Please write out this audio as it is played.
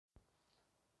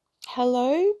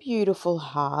Hello, beautiful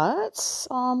hearts.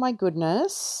 Oh my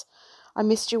goodness. I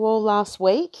missed you all last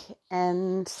week,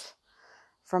 and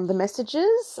from the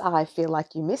messages, I feel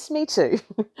like you missed me too.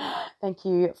 Thank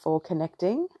you for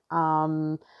connecting.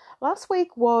 Last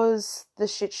week was the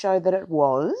shit show that it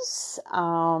was.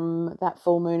 That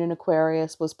full moon in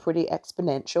Aquarius was pretty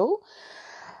exponential.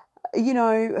 You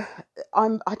know,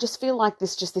 I just feel like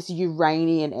this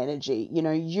Uranian energy,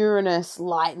 Uranus,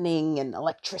 lightning and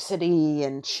electricity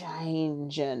and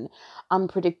change and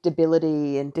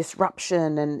unpredictability and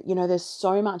disruption. And, there's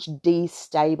so much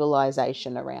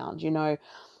destabilization around.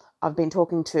 I've been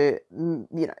talking to,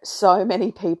 so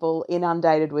many people,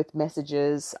 inundated with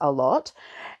messages a lot,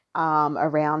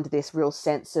 around this real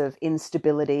sense of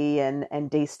instability and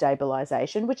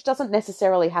destabilization, which doesn't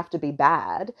necessarily have to be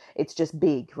bad. It's just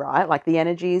big, right? Like the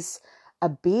energies are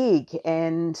big,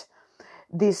 and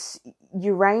this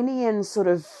Uranian sort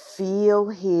of feel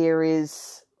here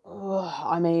is,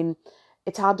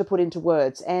 it's hard to put into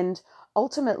words. And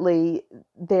ultimately,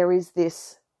 there is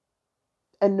this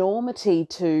enormity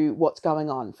to what's going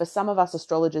on. For some of us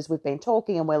astrologers, we've been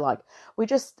talking and we're like, we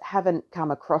just haven't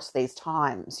come across these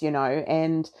times,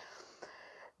 and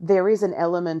there is an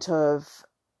element of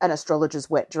an astrologer's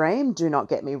wet dream. Do not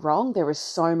get me wrong. There is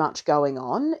so much going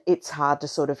on. It's hard to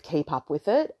sort of keep up with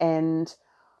it. And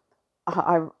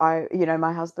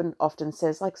my husband often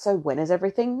says, like, so when is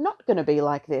everything not going to be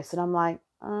like this? And I'm like,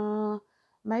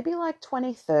 maybe like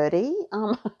 2030.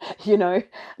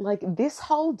 Like this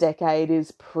whole decade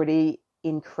is pretty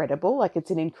incredible. Like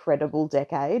it's an incredible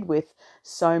decade with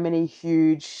so many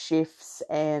huge shifts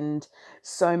and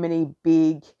so many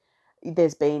big,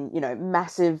 there's been,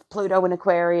 massive Pluto in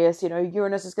Aquarius,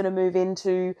 Uranus is going to move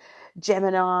into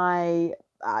Gemini,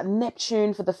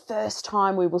 Neptune for the first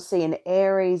time we will see an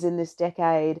Aries in this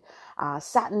decade,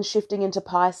 Saturn shifting into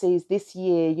Pisces this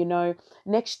year.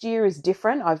 Next year is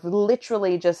different. I've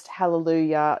literally just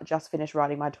finished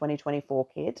writing my 2024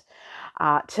 kit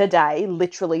today,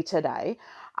 literally today.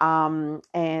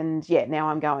 And yeah, now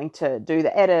I'm going to do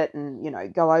the edit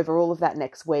and, go over all of that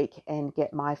next week and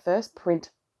get my first print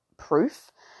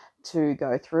proof to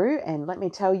go through. And let me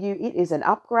tell you, it is an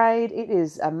upgrade. It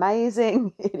is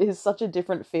amazing. It is such a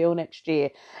different feel next year.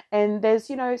 And there's,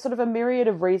 sort of a myriad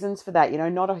of reasons for that,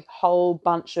 not a whole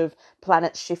bunch of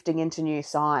planets shifting into new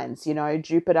signs.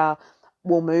 Jupiter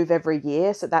will move every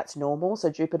year, so that's normal. So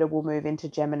Jupiter will move into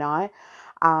Gemini.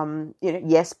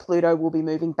 Yes, Pluto will be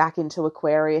moving back into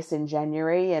Aquarius in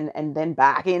January and then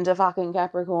back into fucking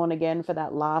Capricorn again for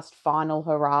that last final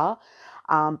hurrah.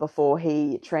 Before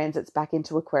he transits back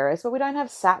into Aquarius. But we don't have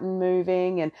Saturn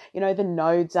moving and, the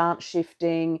nodes aren't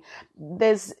shifting.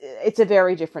 It's a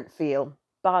very different feel.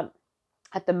 But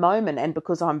at the moment, and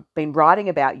because I've been writing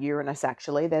about Uranus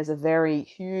actually, there's a very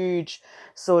huge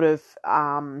sort of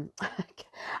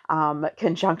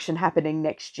conjunction happening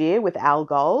next year with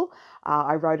Algol.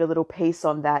 I wrote a little piece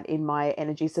on that in my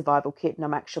energy survival kit, and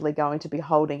I'm actually going to be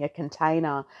holding a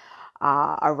container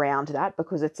around that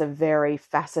because it's a very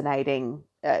fascinating,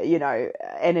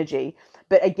 energy.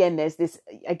 But again,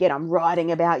 I'm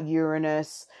writing about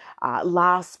Uranus.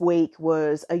 Last week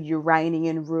was a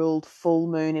Uranian ruled full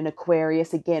moon in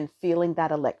Aquarius. Again, feeling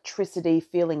that electricity,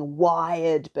 feeling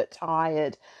wired but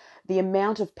tired. The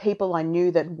amount of people I knew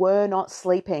that were not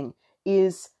sleeping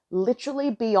is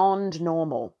literally beyond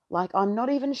normal. Like, I'm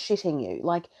not even shitting you.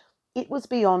 Like, it was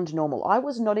beyond normal. I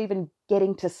was not even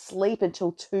getting to sleep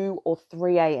until 2 or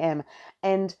 3 a.m.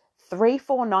 And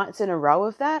 3-4 nights in a row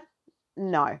of that,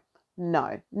 no,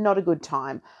 not a good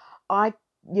time. And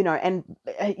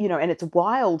it's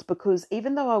wild because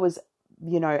even though I was,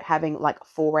 having like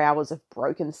 4 hours of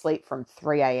broken sleep from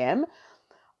 3 a.m.,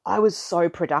 I was so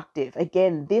productive.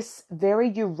 Again, this very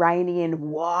Uranian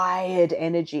wired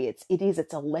energy. It's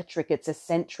electric, it's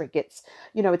eccentric, it's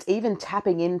even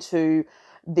tapping into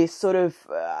this sort of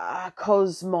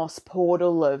cosmos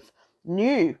portal of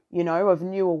new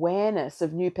awareness,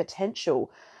 of new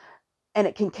potential. And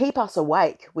it can keep us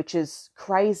awake, which is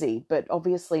crazy, but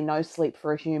obviously no sleep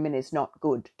for a human is not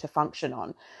good to function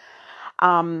on.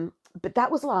 But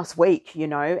that was last week,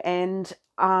 and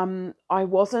I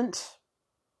wasn't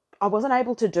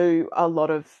able to do a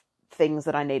lot of things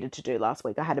that I needed to do last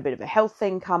week. I had a bit of a health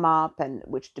thing come up, and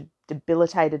which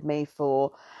debilitated me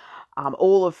for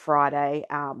all of Friday,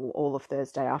 all of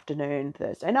Thursday afternoon,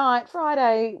 Thursday night.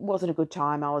 Friday wasn't a good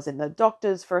time. I was in the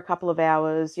doctor's for a couple of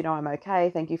hours. I'm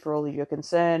okay. Thank you for all of your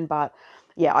concern. But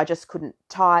yeah, I just couldn't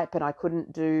type and I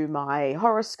couldn't do my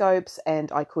horoscopes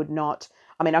and I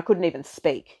couldn't even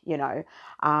speak,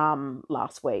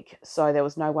 last week. So there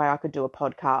was no way I could do a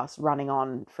podcast running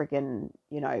on friggin',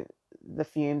 the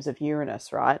fumes of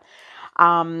Uranus, right?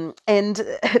 And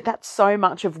that's so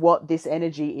much of what this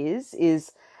energy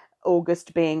is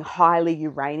August being highly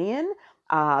Uranian,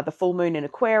 the full moon in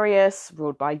Aquarius,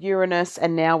 ruled by Uranus,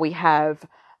 and now we have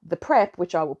the prep,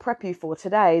 which I will prep you for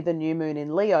today, the new moon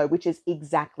in Leo, which is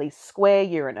exactly square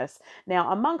Uranus.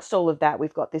 Now, amongst all of that,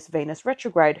 we've got this Venus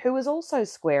retrograde, who is also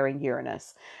squaring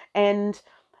Uranus. And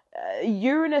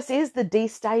Uranus is the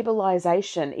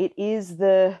destabilization. It is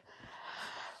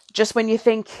just when you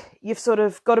think you've sort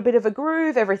of got a bit of a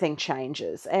groove, everything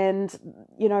changes. And,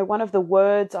 one of the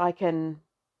words I can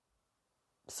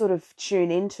sort of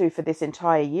tune into for this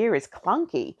entire year is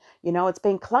clunky. It's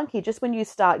been clunky. Just when you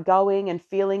start going and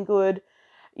feeling good,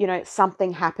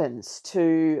 something happens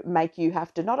to make you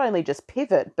have to not only just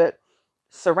pivot, but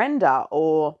surrender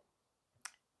or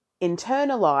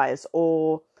internalize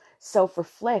or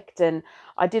self-reflect. And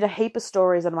I did a heap of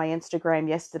stories on my Instagram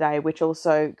yesterday, which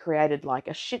also created like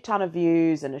a shit ton of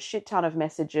views and a shit ton of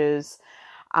messages,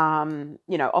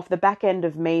 off the back end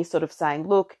of me sort of saying,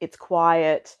 look, it's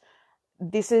quiet.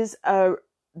 This is the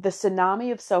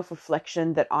tsunami of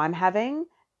self-reflection that I'm having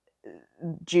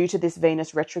due to this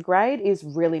Venus retrograde is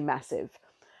really massive.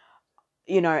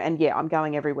 And yeah, I'm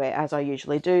going everywhere as I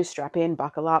usually do. Strap in,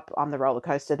 buckle up. I'm the roller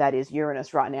coaster that is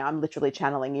Uranus right now. I'm literally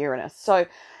channeling Uranus. So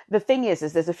the thing is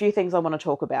there's a few things I want to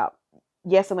talk about.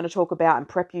 Yes, I'm going to talk about and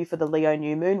prep you for the Leo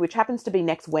new moon, which happens to be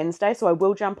next Wednesday. So I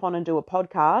will jump on and do a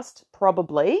podcast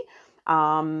probably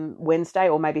Wednesday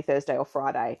or maybe Thursday or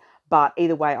Friday. But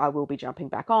either way, I will be jumping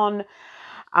back on.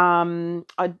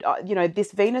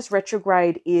 This Venus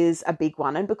retrograde is a big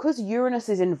one. And because Uranus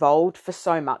is involved for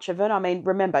so much of it, I mean,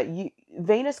 remember,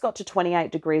 Venus got to 28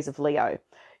 degrees of Leo.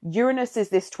 Uranus is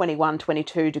this 21,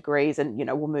 22 degrees, and,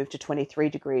 we'll move to 23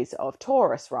 degrees of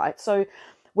Taurus, right? So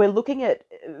we're looking at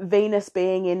Venus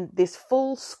being in this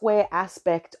full square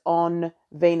aspect on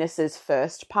Venus's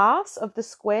first pass of the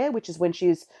square, which is when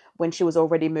she was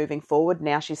already moving forward.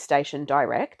 Now she's stationed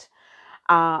direct.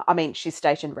 She's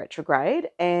stationed retrograde,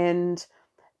 and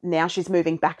now she's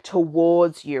moving back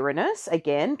towards Uranus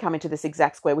again, coming to this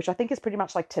exact square, which I think is pretty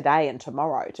much like today and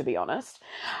tomorrow, to be honest.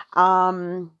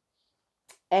 And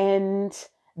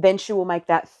then she will make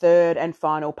that third and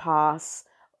final pass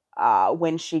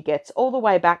when she gets all the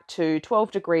way back to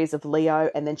 12 degrees of Leo,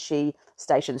 and then she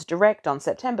stations direct on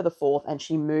September the 4th, and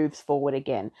she moves forward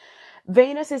again.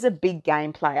 Venus is a big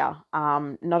game player,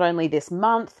 not only this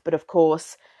month, but of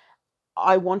course,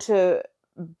 I want to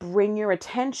bring your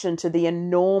attention to the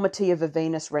enormity of a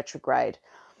Venus retrograde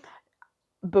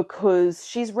because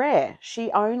she's rare. She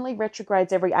only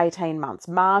retrogrades every 18 months.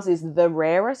 Mars is the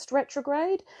rarest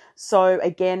retrograde. So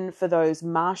again, for those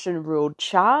Martian-ruled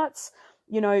charts,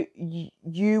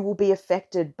 you will be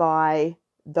affected by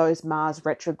those Mars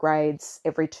retrogrades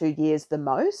every 2 years the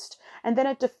most. And then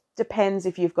it depends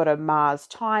if you've got a Mars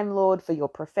Time Lord for your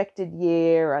perfected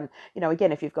year. And,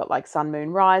 again, if you've got like Sun,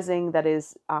 Moon, Rising, that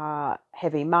is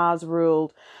heavy Mars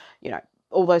ruled,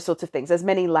 all those sorts of things. There's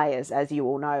many layers, as you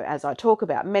all know, as I talk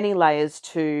about, many layers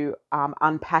to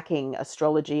unpacking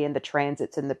astrology and the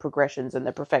transits and the progressions and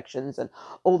the perfections and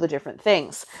all the different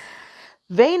things.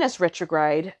 Venus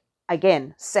retrograde,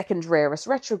 again, second rarest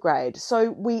retrograde.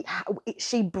 So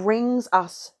she brings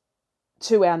us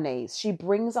to our knees. She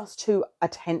brings us to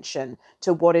attention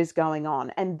to what is going on.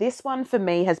 And this one for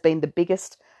me has been the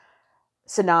biggest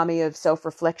tsunami of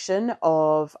self-reflection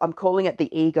I'm calling it the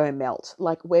ego melt.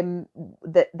 Like when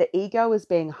the ego is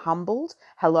being humbled.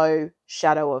 Hello,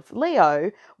 shadow of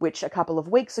Leo, which a couple of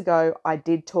weeks ago I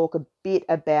did talk a bit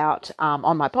about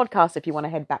on my podcast. If you want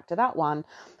to head back to that one,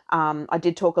 I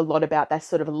did talk a lot about that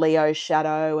sort of Leo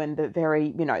shadow and the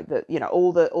very,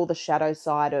 all the shadow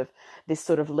side of this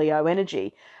sort of Leo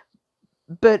energy.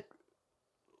 But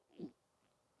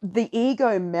the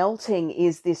ego melting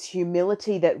is this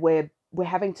humility that we're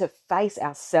having to face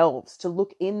ourselves, to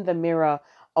look in the mirror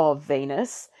of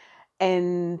Venus.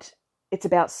 And it's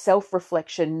about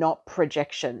self-reflection, not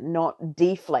projection, not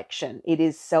deflection. It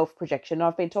is self-projection.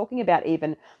 I've been talking about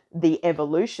even the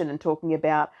evolution and talking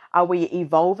about, are we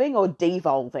evolving or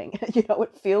devolving?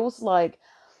 It feels like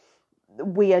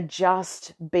we are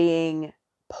just being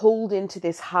pulled into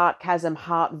this heart chasm,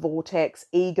 heart vortex,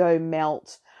 ego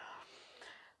melt.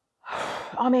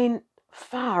 I mean,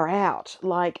 far out.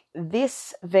 Like,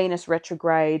 this Venus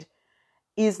retrograde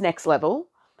is next level,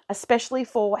 especially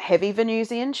for heavy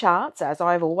Venusian charts, as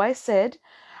I've always said.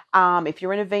 If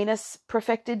you're in a Venus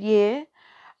perfected year,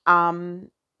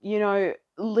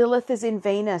 Lilith is in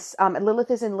Venus.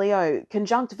 Lilith is in Leo,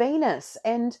 conjunct Venus,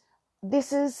 and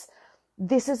this is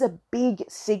a big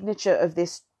signature of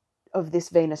this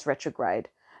Venus retrograde.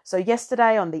 So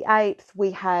yesterday on the 8th,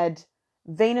 we had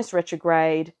Venus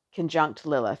retrograde conjunct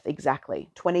Lilith, exactly,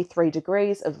 23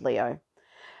 degrees of Leo.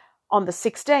 On the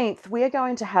 16th, we are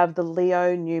going to have the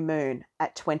Leo new moon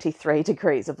at 23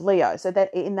 degrees of Leo. So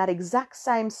that in that exact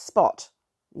same spot,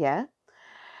 yeah.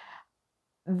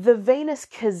 The Venus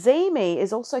Cazimi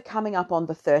is also coming up on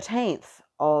the 13th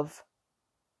of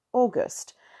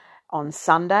August. On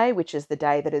Sunday, which is the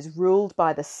day that is ruled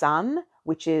by the sun,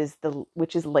 which is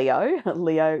Leo.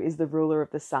 Leo is the ruler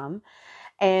of the sun.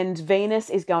 And Venus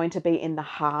is going to be in the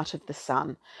heart of the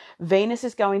sun. Venus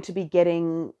is going to be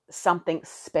getting something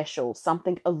special,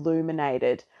 something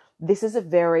illuminated. This is a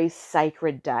very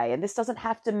sacred day. And this doesn't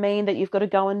have to mean that you've got to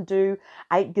go and do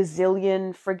 8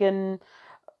 gazillion friggin',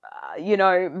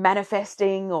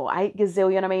 manifesting or 8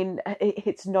 gazillion. I mean,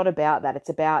 it's not about that. It's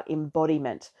about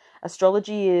embodiment.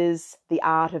 Astrology is the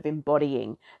art of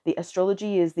embodying. The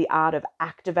astrology is the art of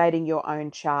activating your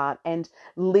own chart and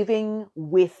living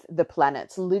with the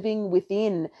planets, living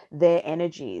within their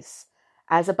energies.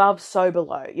 As above, so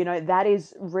below. That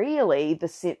is really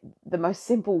the most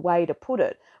simple way to put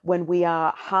it when we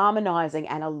are harmonizing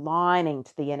and aligning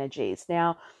to the energies.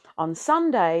 Now, on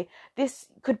Sunday, this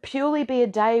could purely be a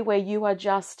day where you are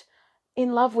just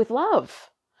in love with love.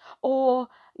 Or,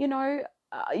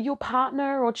 your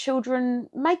partner or children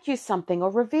make you something or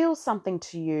reveal something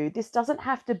to you. This doesn't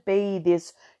have to be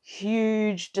this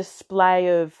huge display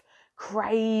of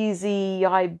crazy,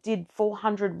 I did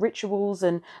 400 rituals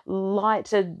and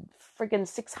lighted friggin'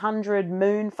 600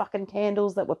 moon fucking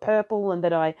candles that were purple and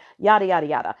that I yada, yada,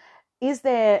 yada. Is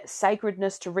there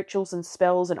sacredness to rituals and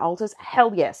spells and altars?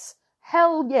 Hell yes.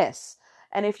 Hell yes.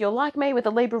 And if you're like me with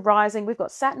a Libra rising, we've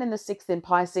got Saturn in the 6th in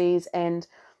Pisces, and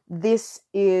this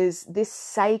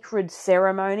sacred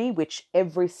ceremony, which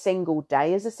every single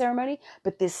day is a ceremony,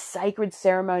 but this sacred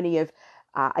ceremony of,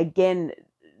 again,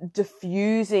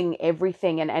 diffusing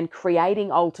everything and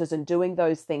creating altars and doing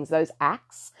those things, those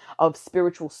acts of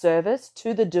spiritual service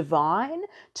to the divine,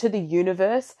 to the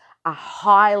universe, are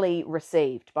highly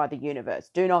received by the universe.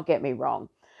 Do not get me wrong.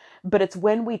 But it's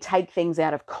when we take things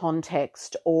out of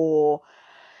context or,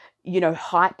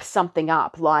 hype something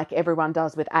up like everyone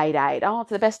does with 8-8. Oh,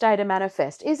 it's the best day to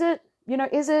manifest. Is it?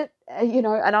 Is it?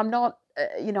 And I'm not,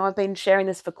 I've been sharing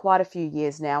this for quite a few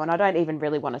years now, and I don't even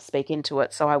really want to speak into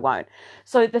it, so I won't.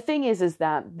 So the thing is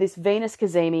that this Venus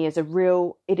Cazimi is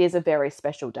a very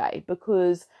special day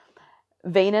because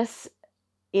Venus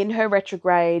in her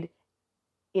retrograde,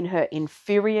 in her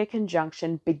inferior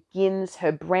conjunction, begins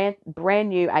her brand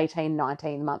new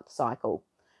 18-19 month cycle.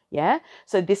 Yeah.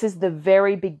 So this is the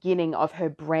very beginning of her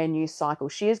brand new cycle.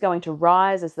 She is going to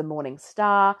rise as the morning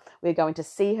star. We're going to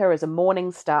see her as a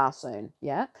morning star soon.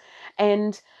 Yeah.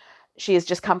 And she has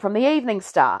just come from the evening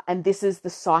star. And this is the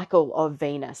cycle of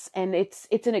Venus. And it's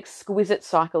an exquisite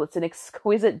cycle. It's an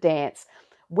exquisite dance.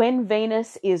 When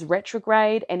Venus is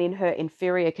retrograde and in her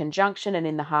inferior conjunction and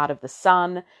in the heart of the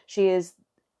sun, she is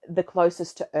the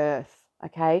closest to Earth.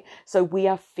 Okay, so we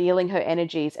are feeling her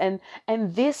energies, and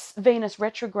this Venus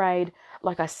retrograde,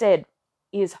 like I said,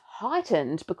 is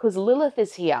heightened because Lilith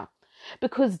is here,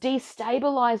 because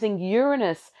destabilizing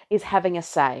Uranus is having a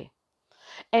say,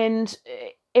 and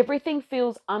everything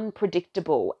feels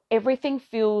unpredictable. Everything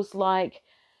feels like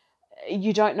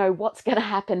you don't know what's going to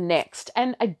happen next.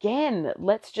 And again,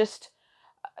 let's just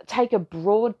take a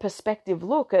broad perspective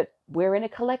look at, we're in a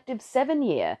collective 7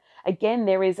 year. Again,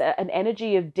 there is an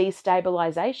energy of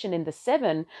destabilization in the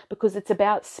 7 because it's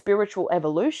about spiritual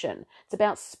evolution. It's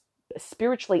about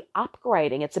spiritually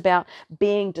upgrading. It's about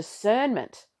being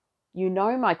discernment. You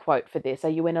know my quote for this. Are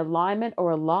you in alignment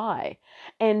or a lie?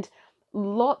 And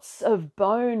lots of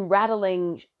bone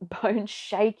rattling, bone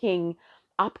shaking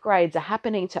upgrades are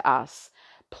happening to us.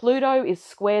 Pluto is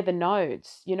square the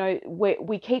nodes.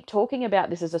 We keep talking about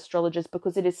this as astrologers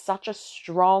because it is such a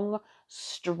strong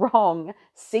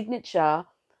signature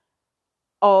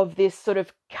of this sort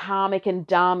of karmic and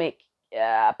dharmic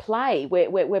play.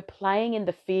 We're playing in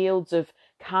the fields of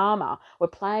karma. We're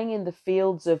playing in the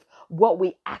fields of what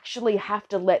we actually have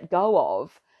to let go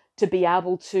of to be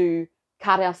able to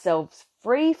cut ourselves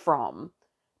free from,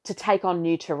 to take on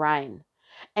new terrain.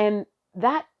 And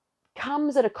that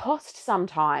comes at a cost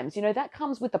sometimes. That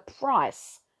comes with a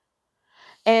price.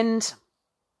 And,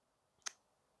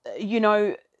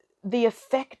 the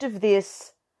effect of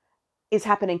this is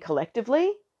happening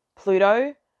collectively.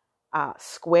 Pluto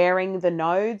squaring the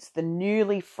nodes, the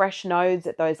newly fresh nodes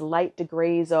at those late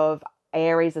degrees of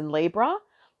Aries and Libra,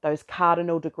 those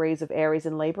cardinal degrees of Aries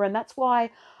and Libra. And that's why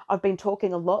I've been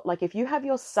talking a lot, like if you have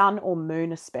your sun or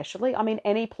moon especially, I mean,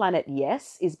 any planet,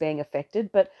 yes, is being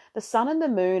affected, but the sun and the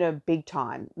moon are big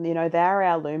time. They're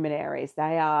our luminaries.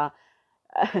 They are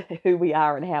who we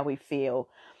are and how we feel.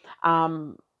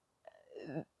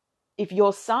 if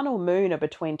your sun or moon are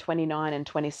between 29 and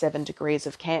 27 degrees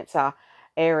of Cancer,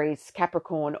 Aries,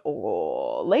 Capricorn,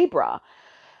 or Libra,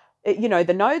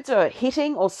 the nodes are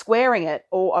hitting or squaring it,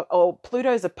 or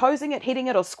Pluto's opposing it, hitting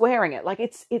it, or squaring it. Like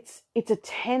it's a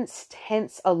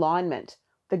tense alignment,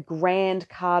 the grand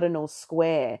cardinal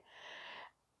square.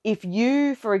 If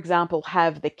you, for example,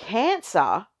 have the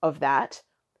Cancer of that,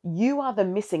 you are the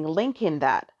missing link in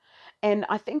that. And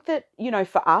I think that,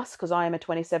 for us, because I am a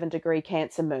 27-degree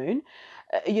Cancer moon,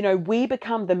 we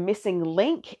become the missing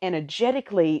link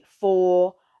energetically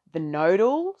for the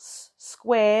nodal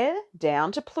square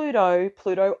down to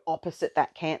Pluto opposite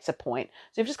that Cancer point.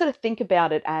 So you've just got to think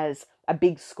about it as a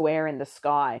big square in the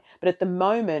sky. But at the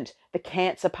moment, the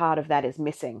Cancer part of that is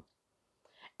missing.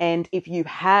 And if you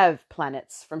have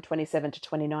planets from 27 to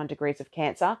 29 degrees of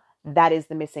Cancer, that is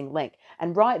the missing link.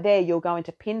 And right there, you're going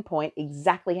to pinpoint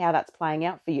exactly how that's playing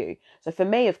out for you. So for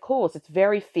me, of course, it's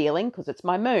very feeling because it's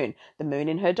my moon, the moon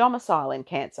in her domicile in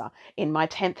Cancer. In my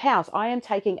 10th house, I am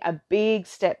taking a big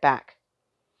step back.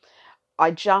 I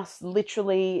just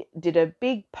literally did a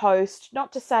big post,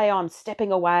 not to say I'm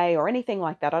stepping away or anything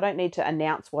like that. I don't need to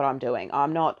announce what I'm doing.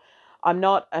 I'm not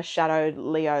a shadowed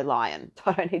Leo lion.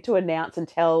 I don't need to announce and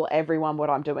tell everyone what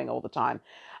I'm doing all the time.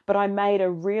 But I made a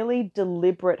really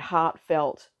deliberate,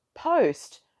 heartfelt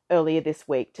post earlier this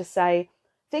week to say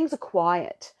things are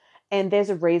quiet. And there's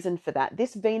a reason for that.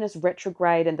 This Venus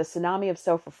retrograde and the tsunami of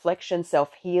self-reflection,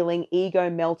 self-healing, ego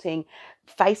melting,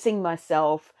 facing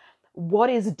myself, what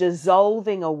is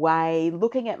dissolving away,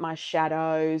 looking at my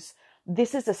shadows.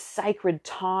 This is a sacred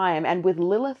time. And with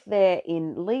Lilith there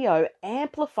in Leo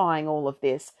amplifying all of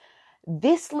this,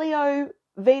 this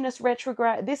Venus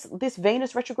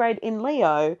retrograde in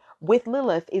Leo with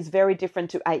Lilith is very different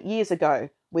to 8 years ago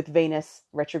with Venus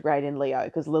retrograde in Leo,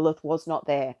 because Lilith was not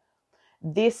there.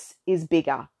 This is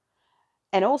bigger.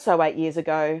 And also 8 years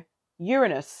ago,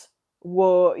 Uranus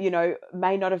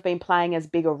may not have been playing as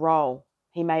big a role.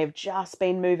 He may have just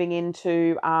been moving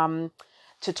into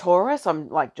to Taurus. I'm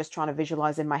like just trying to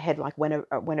visualize in my head like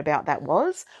when about that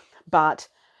was. But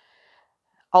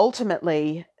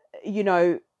ultimately,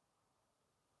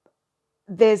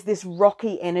 there's this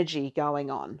rocky energy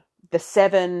going on. The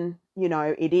 7,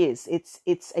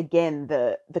 it's again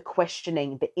the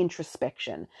questioning, the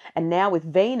introspection. And now with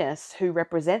Venus, who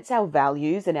represents our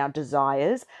values and our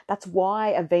desires, that's why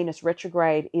a Venus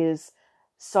retrograde is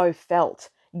so felt.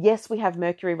 Yes, we have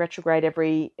Mercury retrograde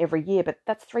every year, but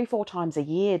that's 3-4 times a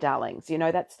year, darlings.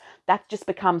 That just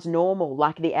becomes normal,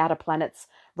 like the outer planets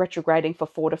retrograding for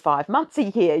 4 to 5 months a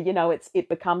year. It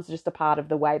becomes just a part of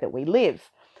the way that we live.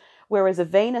 Whereas a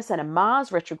Venus and a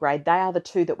Mars retrograde, they are the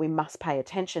two that we must pay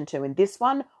attention to. And this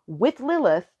one with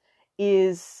Lilith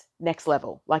is next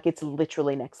level. Like it's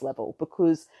literally next level,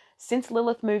 because since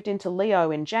Lilith moved into Leo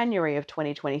in January of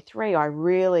 2023, I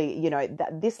really,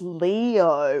 this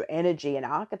Leo energy and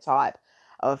archetype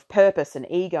of purpose and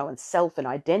ego and self and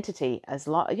identity,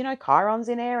 Chiron's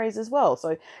in Aries as well.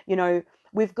 So,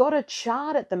 we've got a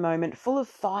chart at the moment full of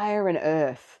fire and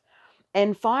earth.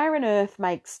 And fire and earth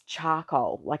makes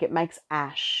charcoal, like it makes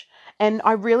ash. And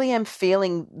I really am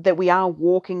feeling that we are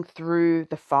walking through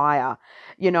the fire,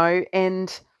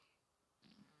 and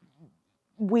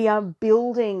we are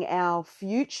building our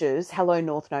futures, hello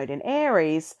North Node in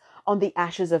Aries, on the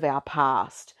ashes of our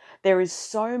past. There is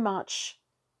so much,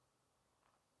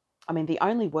 the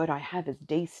only word I have is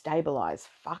destabilize,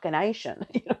 fucking-ation.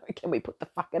 Can we put the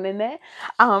fucking in there?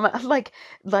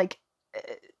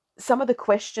 Some of the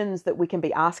questions that we can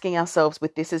be asking ourselves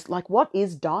with this is like, what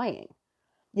is dying?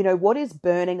 What is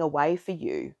burning away for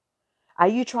you? Are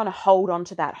you trying to hold on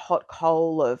to that hot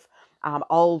coal of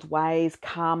old ways,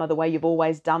 karma, the way you've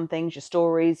always done things, your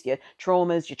stories, your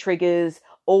traumas, your triggers,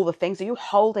 all the things? Are you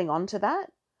holding on to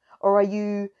that? Or are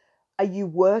you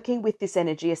working with this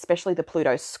energy, especially the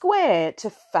Pluto square, to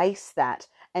face that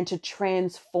and to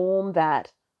transform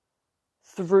that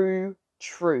through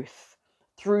truth?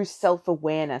 Through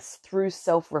self-awareness, through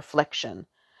self-reflection?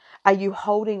 Are you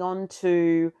holding on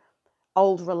to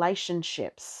old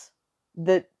relationships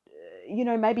that,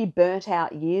 maybe burnt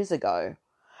out years ago?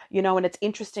 And it's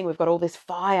interesting, we've got all this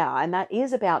fire, and that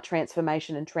is about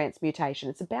transformation and transmutation.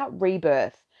 It's about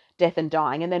rebirth, death and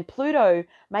dying. And then Pluto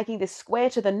making this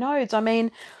square to the nodes.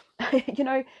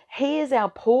 He is our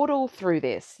portal through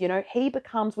this.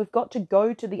 We've got to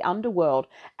go to the underworld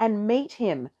and meet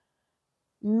him.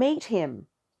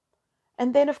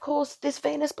 And then, of course, this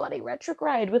Venus bloody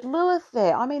retrograde with Lilith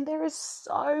there. There is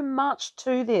so much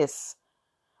to this.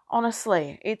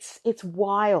 Honestly, it's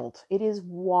wild. It is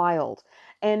wild.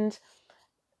 And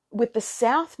with the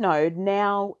South Node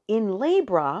now in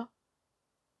Libra,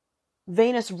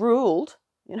 Venus ruled,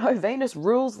 Venus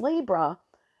rules Libra.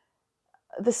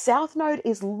 The South Node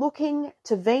is looking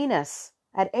to Venus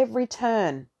at every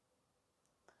turn.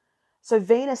 So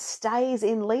Venus stays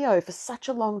in Leo for such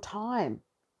a long time,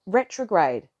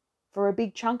 retrograde for a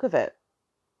big chunk of it.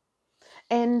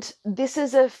 And this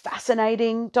is a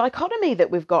fascinating dichotomy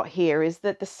that we've got here, is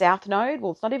that the South Node,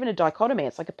 well, it's not even a dichotomy,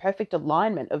 it's like a perfect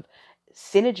alignment of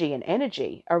synergy and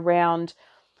energy around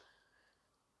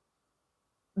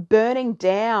burning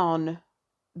down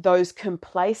those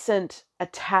complacent,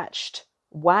 attached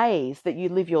ways that you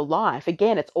live your life.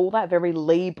 Again, it's all that very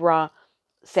Libra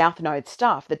South Node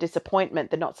stuff, the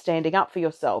disappointment, the not standing up for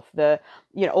yourself,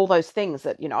 all those things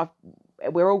that,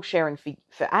 we're all sharing for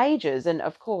ages. And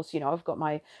of course, I've got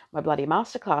my bloody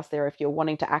masterclass there if you're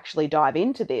wanting to actually dive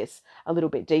into this a little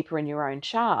bit deeper in your own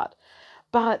chart.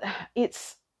 But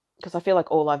it's because I feel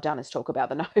like all I've done is talk about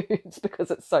the nodes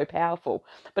because it's so powerful.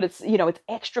 But it's, it's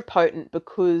extra potent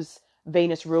because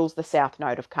Venus rules the South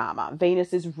Node of karma.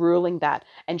 Venus is ruling that,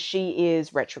 and she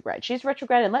is retrograde. She's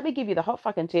retrograde, and let me give you the hot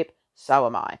fucking tip, so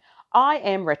am I. I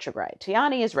am retrograde.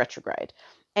 Tiani is retrograde.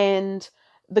 And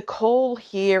the call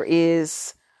here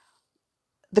is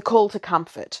the call to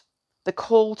comfort, the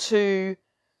call to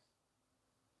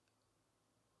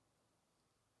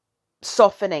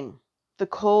softening, the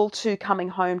call to coming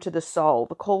home to the soul,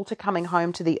 the call to coming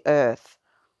home to the earth.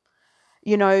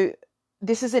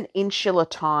 This is an insular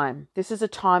time. This is a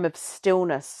time of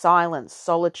stillness, silence,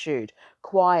 solitude,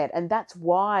 quiet. And that's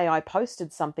why I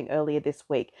posted something earlier this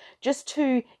week, just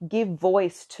to give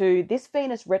voice to this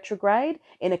Venus retrograde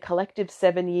in a collective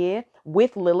 7-year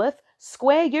with Lilith,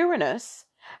 square Uranus,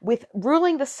 with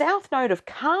ruling the South Node of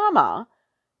karma,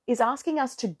 is asking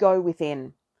us to go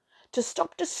within, to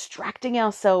stop distracting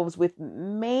ourselves with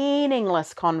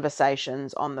meaningless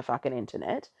conversations on the fucking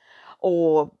internet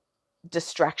or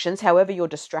distractions, however you're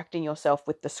distracting yourself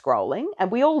with the scrolling. And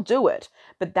we all do it,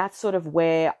 but that's sort of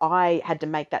where I had to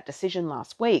make that decision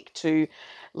last week to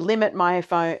limit my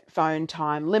phone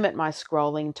time, limit my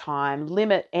scrolling time,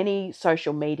 limit any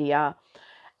social media,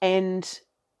 and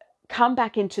come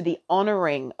back into the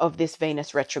honoring of this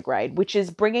Venus retrograde, which is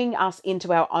bringing us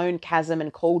into our own chasm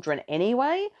and cauldron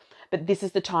anyway. But this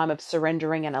is the time of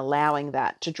surrendering and allowing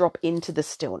that to drop into the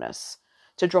stillness,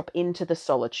 to drop into the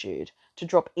solitude, to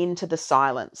drop into the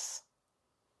silence.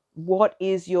 What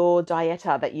is your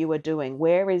dieta that you are doing?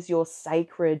 Where is your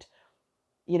sacred,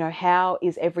 how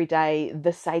is every day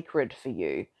the sacred for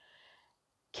you?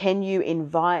 Can you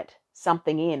invite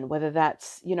something in, whether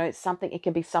that's, something, it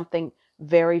can be something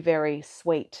very, very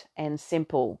sweet and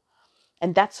simple.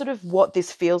 And that's sort of what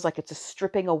this feels like. It's a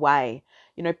stripping away.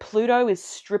 Pluto is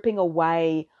stripping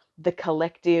away the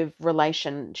collective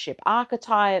relationship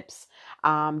archetypes,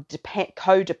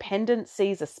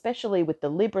 codependencies, especially with the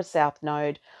Libra South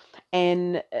Node.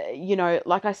 And,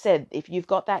 like I said, if you've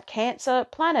got that Cancer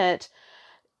planet,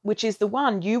 which is the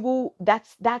one,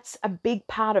 that's a big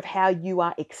part of how you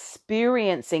are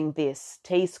experiencing this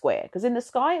T-square. Because in the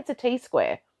sky, it's a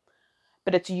T-square.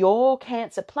 But it's your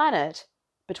Cancer planet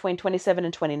between 27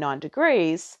 and 29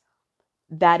 degrees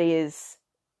that is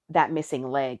that missing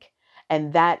leg.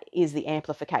 And that is the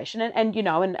amplification.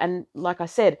 And like I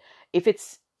said, if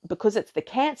it's because it's the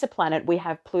Cancer planet, we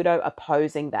have Pluto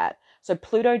opposing that. So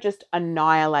Pluto just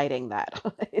annihilating that.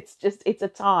 It's a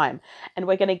time. And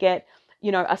we're going to get,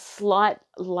 a slight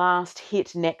last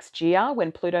hit next year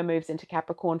when Pluto moves into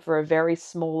Capricorn for a very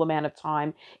small amount of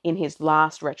time in his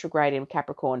last retrograde in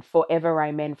Capricorn. Forever,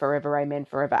 amen, forever, amen,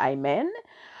 forever, amen.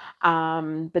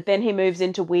 But then he moves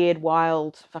into weird,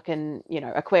 wild, fucking,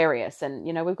 Aquarius, and,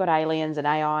 we've got aliens and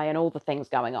AI and all the things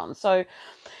going on. So,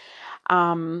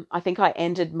 I think I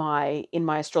ended in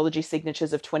my astrology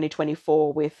signatures of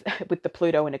 2024 with the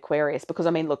Pluto in Aquarius, because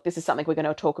look, this is something we're going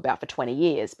to talk about for 20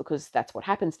 years, because that's what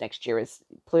happens next year is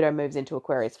Pluto moves into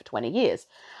Aquarius for 20 years.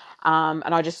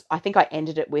 And I think I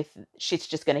ended it with, shit's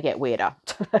just going to get weirder.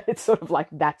 It's sort of like,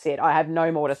 that's it. I have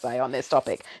no more to say on this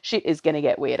topic. Shit is going to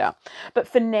get weirder. But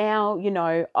for now,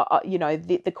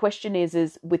 the question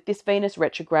is with this Venus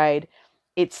retrograde,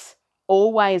 it's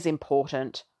always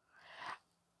important.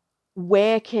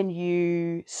 Where can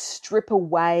you strip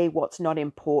away what's not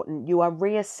important? You are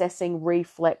reassessing,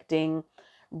 reflecting,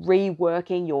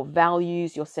 reworking your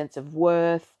values, your sense of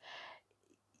worth.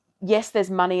 Yes, there's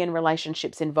money and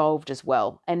relationships involved as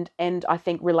well. And I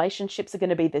think relationships are going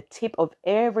to be the tip of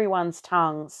everyone's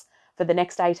tongues for the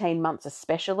next 18 months,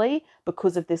 especially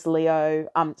because of this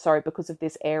because of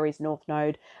this Aries North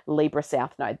Node, Libra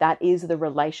South Node. That is the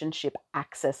relationship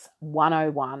axis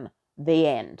 101, the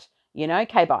end.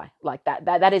 Okay, bye. Like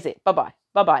that is it. Bye-bye.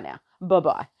 Bye-bye now.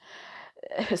 Bye-bye.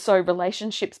 So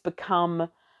relationships become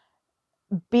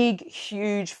big,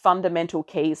 huge fundamental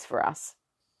keys for us.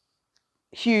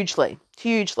 Hugely,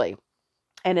 hugely.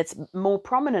 And it's more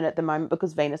prominent at the moment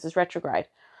because Venus is retrograde.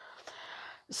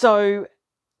 So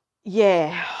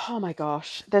yeah, oh my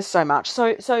gosh, there's so much.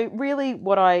 So really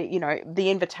what the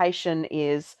invitation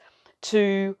is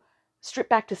to strip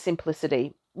back to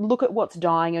simplicity. Look at what's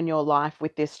dying in your life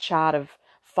with this chart of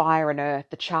fire and earth,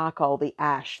 the charcoal, the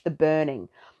ash, the burning,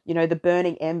 the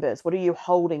burning embers. What are you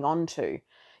holding on to?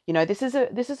 This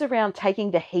is around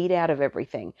taking the heat out of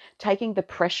everything, taking the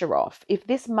pressure off. If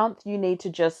this month you need to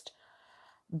just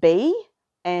be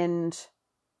and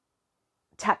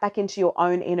tap back into your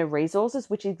own inner resources,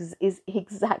 which is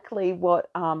exactly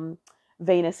what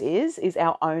Venus is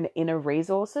our own inner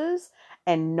resources,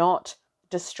 and not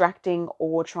distracting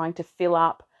or trying to fill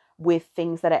up with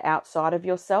things that are outside of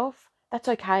yourself. That's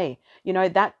okay.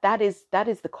 That is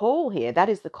the call here. That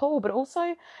is the call. But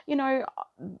also,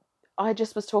 I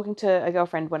just was talking to a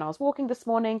girlfriend when I was walking this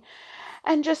morning,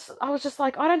 and I was just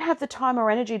like, I don't have the time or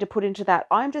energy to put into that.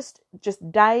 I'm just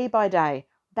day by day.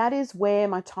 That is where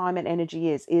my time and energy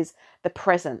is the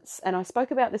presence. And I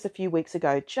spoke about this a few weeks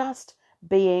ago, just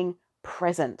being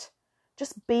present,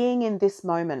 just being in this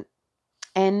moment,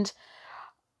 and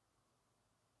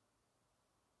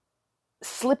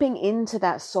slipping into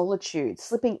that solitude,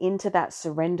 slipping into that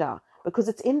surrender, because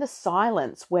it's in the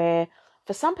silence where,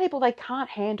 for some people, they can't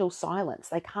handle silence.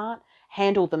 They can't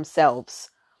handle themselves.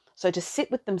 So to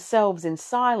sit with themselves in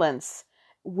silence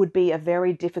would be a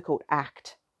very difficult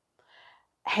act.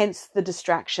 Hence the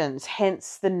distractions,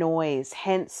 hence the noise,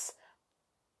 hence,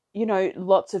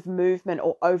 lots of movement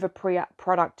or over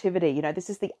productivity. This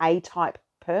is the A-type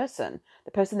person,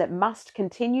 the person that must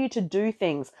continue to do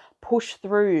things, push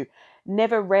through,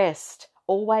 never rest,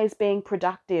 always being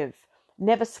productive,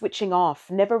 never switching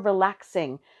off, never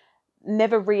relaxing,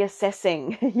 never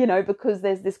reassessing, because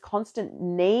there's this constant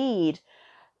need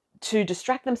to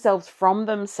distract themselves from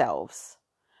themselves.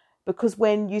 Because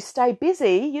when you stay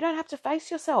busy, you don't have to face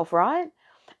yourself, right?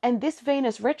 And this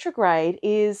Venus retrograde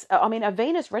a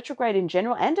Venus retrograde in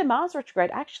general and a Mars retrograde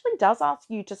actually does ask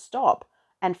you to stop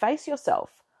and face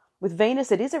yourself. With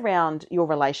Venus, it is around your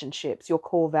relationships, your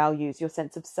core values, your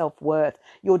sense of self-worth,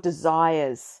 your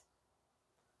desires.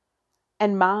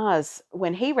 And Mars,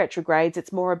 when he retrogrades,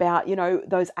 it's more about,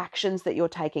 those actions that you're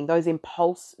taking, those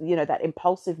that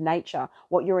impulsive nature,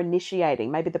 what you're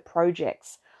initiating, maybe the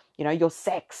projects, your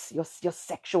sex, your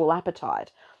sexual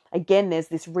appetite. Again, there's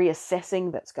this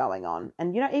reassessing that's going on.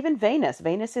 And, even Venus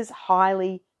is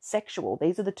highly sexual.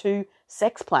 These are the two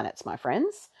sex planets, my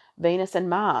friends, Venus and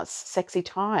Mars, sexy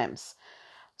times.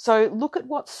 So look at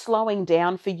what's slowing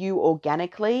down for you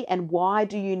organically, and why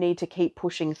do you need to keep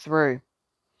pushing through?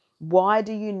 Why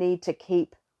do you need to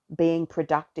keep being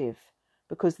productive?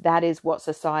 Because that is what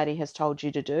society has told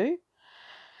you to do.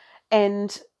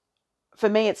 And for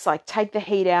me, it's like, take the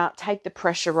heat out, take the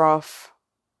pressure off.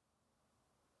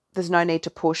 There's no need to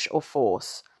push or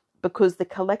force, because the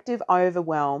collective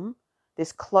overwhelm,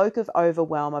 this cloak of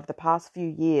overwhelm of the past few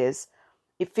years,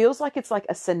 it feels like it's like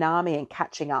a tsunami and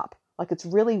catching up. Like it's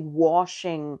really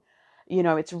washing,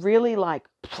 it's really like,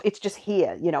 it's just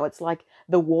here, it's like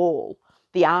the wall,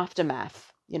 the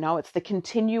aftermath, it's the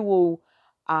continual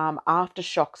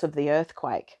aftershocks of the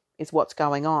earthquake is what's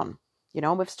going on.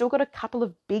 And we've still got a couple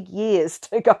of big years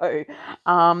to go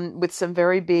with some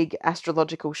very big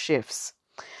astrological shifts.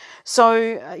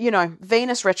 So,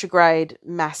 Venus retrograde,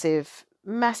 massive,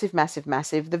 massive, massive,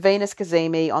 massive. The Venus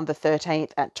Cazimi on the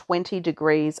 13th at 20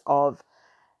 degrees of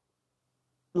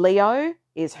Leo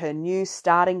is her new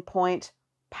starting point.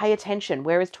 Pay attention.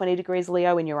 Where is 20 degrees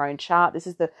Leo in your own chart? This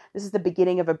is the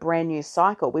beginning of a brand new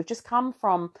cycle. We've just come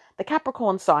from the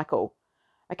Capricorn cycle.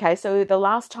 Okay, so the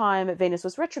last time Venus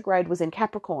was retrograde was in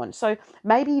Capricorn. So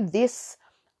maybe this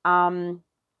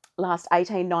last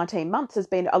 18, 19 months has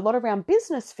been a lot around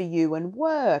business for you and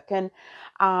work and,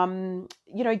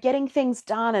 getting things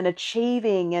done and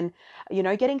achieving and,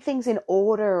 getting things in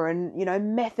order and,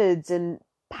 methods and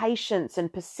patience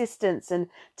and persistence and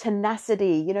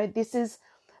tenacity. This is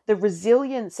the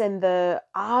resilience and the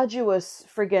arduous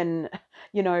friggin',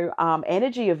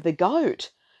 energy of the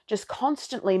goat. Just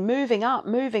constantly moving up,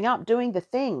 doing the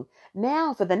thing.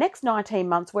 Now for the next 19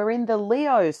 months, we're in the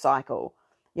Leo cycle.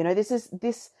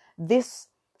 This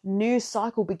new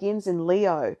cycle begins in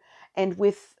Leo. And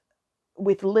with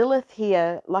Lilith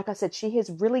here, like I said, she has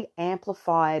really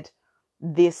amplified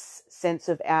this sense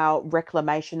of our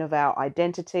reclamation of our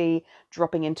identity,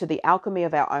 dropping into the alchemy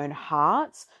of our own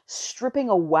hearts, stripping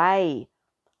away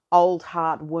old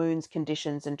heart wounds,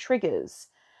 conditions, and triggers,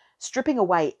 stripping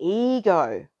away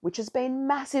ego, which has been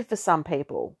massive for some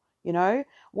people. You know,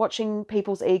 watching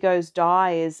people's egos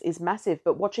die is massive,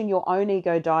 but watching your own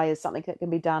ego die is something that can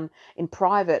be done in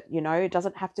private. You know, it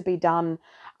doesn't have to be done,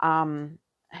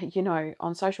 you know,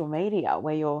 on social media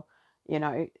where you're, you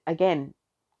know, again,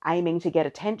 aiming to get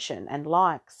attention and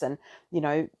likes and, you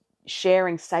know,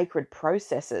 sharing sacred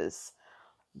processes.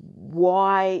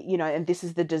 Why, you know, and this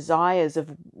is the desires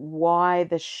of why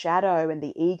the shadow and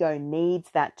the ego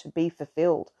needs that to be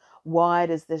fulfilled. Why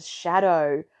does the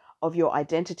shadow of your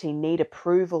identity need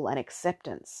approval and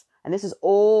acceptance? And this is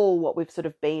all what we've sort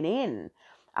of been in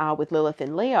with Lilith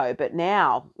in Leo. But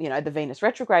now, you know, the Venus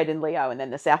retrograde in Leo and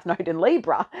then the South Node in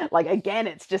Libra, like again,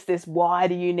 it's just this, why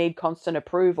do you need constant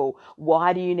approval?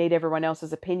 Why do you need everyone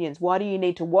else's opinions? Why do you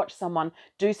need to watch someone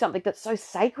do something that's so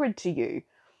sacred to you?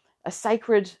 A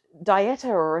sacred dieta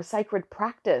or a sacred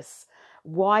practice.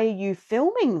 Why are you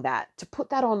filming that to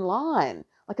put that online?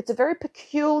 Like, it's a very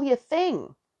peculiar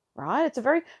thing, right? It's a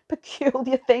very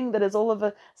peculiar thing that is all of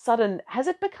a sudden, has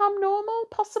it become normal?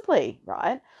 Possibly,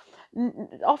 right?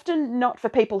 Often not for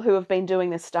people who have been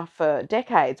doing this stuff for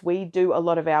decades. We do a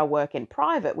lot of our work in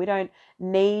private. We don't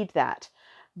need that.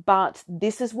 But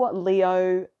this is what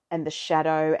Leo and the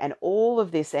shadow and all of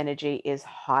this energy is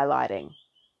highlighting.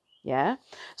 Yeah.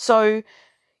 So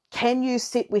can you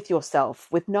sit with yourself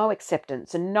with no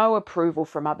acceptance and no approval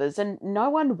from others and no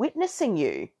one witnessing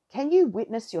you? Can you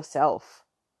witness yourself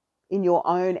in your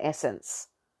own essence?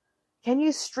 Can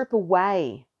you strip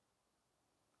away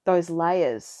those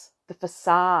layers, the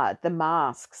facade, the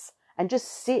masks, and just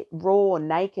sit raw,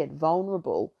 naked,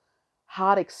 vulnerable,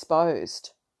 heart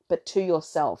exposed, but to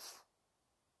yourself?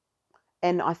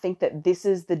 And I think that this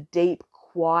is the deep,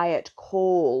 quiet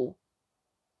call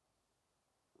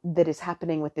that is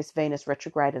happening with this Venus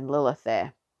retrograde and Lilith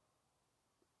there.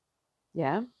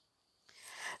 Yeah.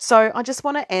 So I just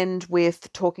want to end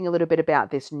with talking a little bit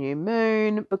about this new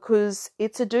moon because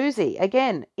it's a doozy.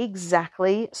 Again,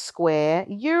 exactly square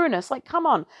Uranus. Like, come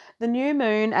on. The new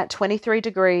moon at 23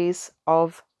 degrees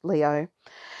of Leo,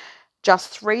 just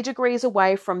 3 degrees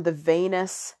away from the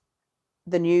Venus,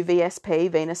 the new VSP,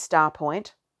 Venus star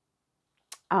point.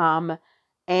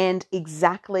 And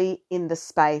exactly in the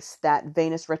space that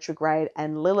Venus retrograde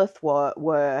and Lilith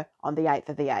were on the 8th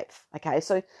of the 8th. Okay,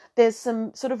 so there's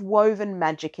some sort of woven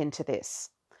magic into this.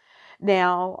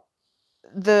 Now,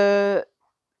 the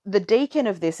deacon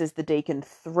of this is the Deacon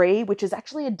 3, which is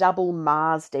actually a double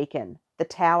Mars deacon. The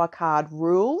Tower card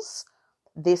rules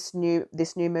this new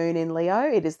moon in Leo.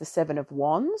 It is the 7 of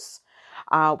Wands.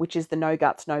 Which is the no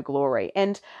guts, no glory.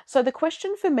 And so the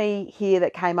question for me here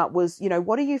that came up was, you know,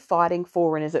 what are you fighting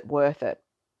for and is it worth it?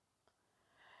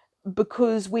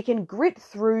 Because we can grit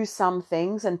through some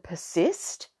things and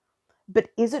persist, but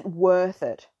is it worth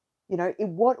it? You know,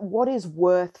 what is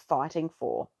worth fighting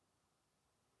for?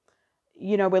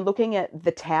 You know, we're looking at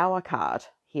the Tower card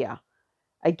here.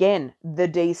 Again, the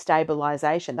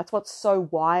destabilisation. That's what's so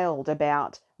wild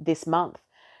about this month.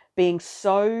 Being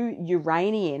so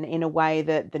Uranian in a way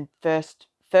that the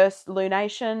first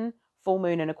lunation, full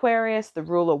moon in Aquarius, the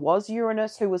ruler was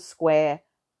Uranus, who was square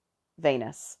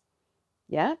Venus.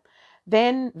 Yeah?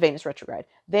 Then Venus retrograde.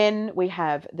 Then we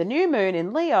have the new moon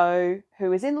in Leo,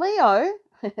 who is in Leo,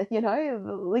 you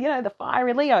know, the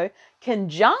fiery Leo,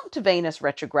 conjunct Venus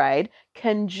retrograde,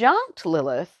 conjunct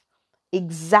Lilith,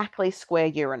 exactly square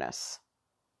Uranus.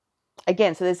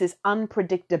 Again, so there's this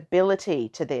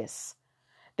unpredictability to this.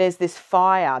 There's this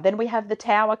fire. Then we have the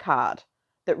Tower card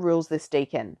that rules this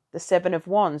deacon, the 7 of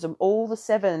Wands. And all the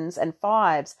 7s and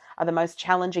 5s are the most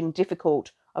challenging,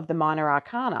 difficult of the minor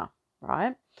arcana,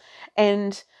 right?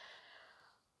 And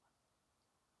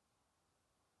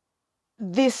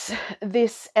this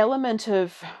element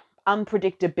of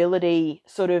unpredictability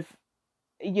sort of,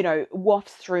 you know,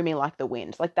 wafts through me like the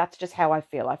wind. Like, that's just how I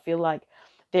feel. I feel like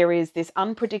there is this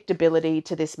unpredictability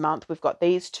to this month. We've got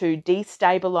these two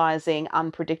destabilizing,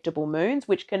 unpredictable moons,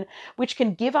 which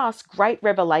can give us great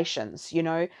revelations. You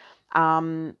know,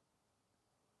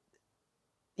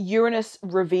 Uranus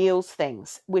reveals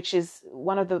things, which is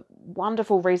one of the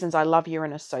wonderful reasons I love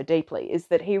Uranus so deeply, is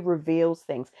that he reveals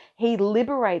things. He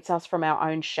liberates us from our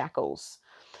own shackles.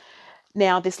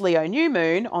 Now, this Leo new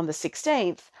moon on the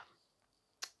 16th,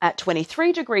 at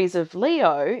 23 degrees of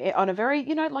Leo, on a very,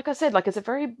 you know, like I said, like it's a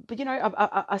very, you know,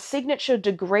 a signature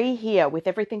degree here with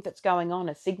everything that's going on,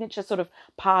 a signature sort of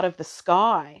part of the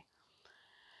sky,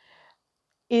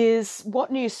 is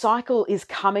what new cycle is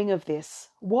coming of this?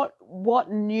 What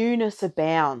newness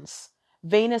abounds?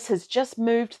 Venus has just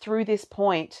moved through this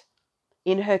point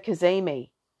in her Cazimi.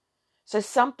 So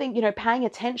something, you know, paying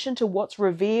attention to what's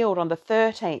revealed on the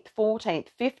 13th, 14th,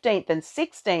 15th, and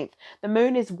 16th. The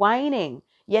moon is waning.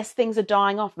 Yes, things are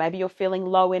dying off. Maybe you're feeling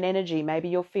low in energy. Maybe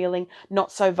you're feeling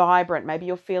not so vibrant. Maybe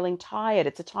you're feeling tired.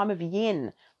 It's a time of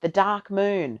yin, the dark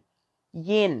moon.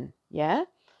 Yin, yeah?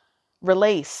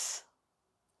 Release,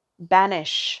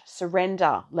 banish,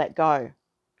 surrender, let go.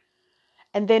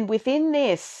 And then within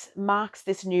this marks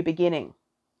this new beginning.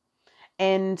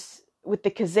 And with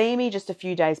the Kazemi just a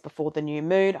few days before the new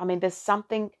moon, I mean, there's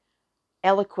something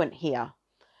eloquent here.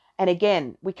 And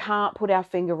again, we can't put our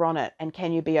finger on it. And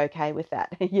can you be okay with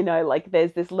that? Like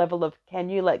there's this level of, can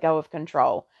you let go of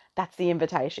control? That's the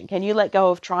invitation. Can you let go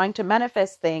of trying to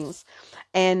manifest things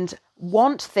and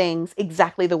want things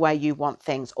exactly the way you want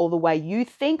things, or the way you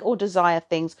think or desire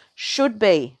things should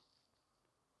be?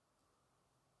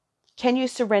 Can you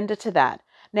surrender to that?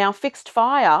 Now, fixed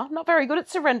fire, not very good at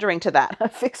surrendering to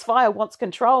that. Fixed fire wants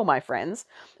control, my friends.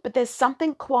 But there's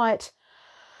something quite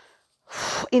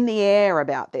in the air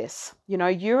about this.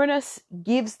 Uranus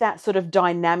gives that sort of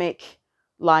dynamic,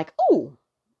 like, ooh,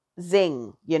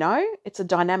 zing, it's a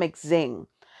dynamic zing.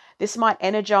 This might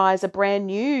energize a brand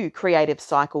new creative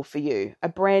cycle for you, a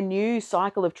brand new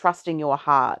cycle of trusting your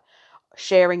heart,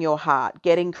 sharing your heart,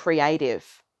 getting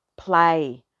creative,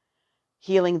 play,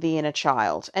 healing the inner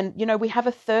child. And, we have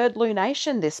a third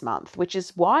lunation this month, which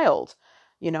is wild.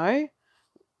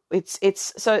 It's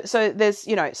so there's,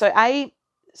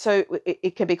 so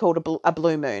it can be called a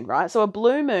blue moon, right? So a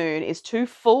blue moon is 2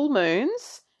 full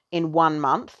moons in 1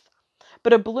 month,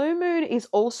 but a blue moon is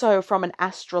also, from an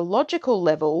astrological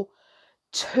level,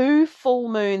 2 full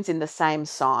moons in the same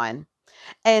sign,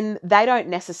 and they don't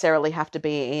necessarily have to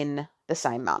be in the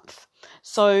same month.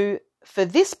 So for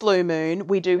this blue moon,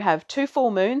 we do have 2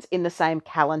 full moons in the same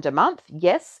calendar month.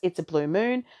 Yes, it's a blue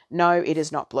moon. No, it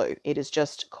is not blue. It is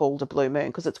just called a blue moon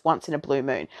because it's once in a blue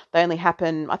moon. They only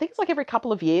happen, I think it's like every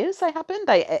couple of years they happen.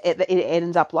 It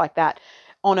ends up like that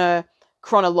on a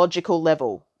chronological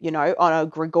level, on a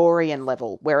Gregorian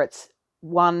level, where it's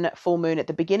 1 full moon at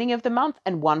the beginning of the month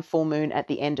and 1 full moon at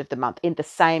the end of the month in the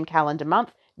same calendar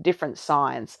month, different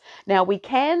signs. Now, we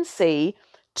can see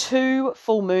 2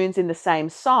 full moons in the same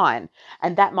sign,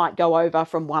 and that might go over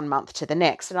from 1 month to the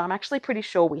next. And I'm actually pretty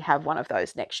sure we have one of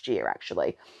those next year,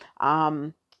 actually.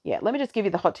 Let me just give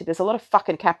you the hot tip. There's a lot of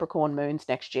fucking Capricorn moons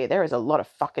next year. There is a lot of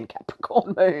fucking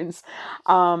Capricorn moons.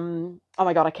 Oh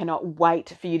my God, I cannot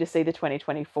wait for you to see the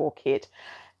 2024 kit.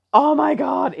 Oh my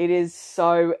God, it is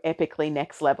so epically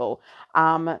next level.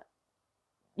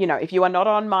 If you are not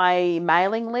on my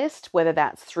mailing list, whether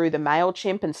that's through the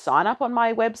MailChimp and sign up on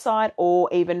my website, or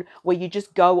even where you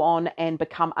just go on and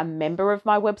become a member of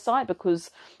my website, because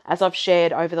as I've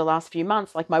shared over the last few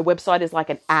months, like, my website is like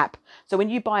an app. So when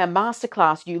you buy a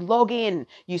masterclass, you log in,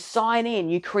 you sign in,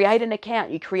 you create an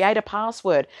account, you create a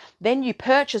password, then you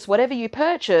purchase whatever you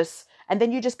purchase, and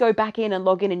then you just go back in and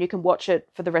log in and you can watch it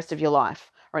for the rest of your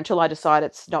life, or until I decide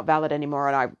it's not valid anymore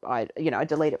and I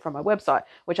delete it from my website,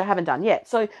 which I haven't done yet.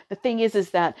 So the thing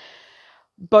is that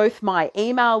both my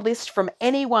email list from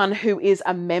anyone who is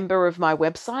a member of my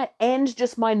website, and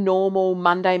just my normal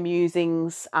Monday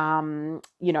Musings, MailChimp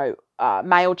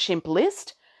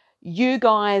list, you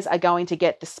guys are going to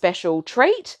get the special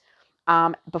treat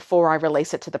before I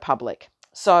release it to the public.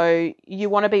 So you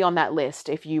want to be on that list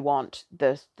if you want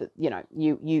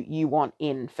you want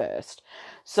in first.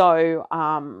 So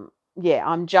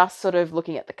I'm just sort of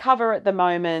looking at the cover at the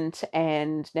moment,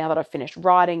 and now that I've finished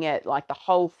writing it, like, the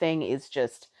whole thing is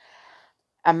just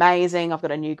amazing. I've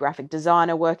got a new graphic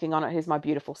designer working on it, who's my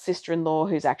beautiful sister-in-law,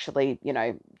 who's actually,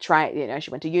 trained, she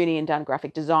went to uni and done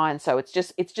graphic design. So it's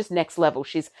just next level.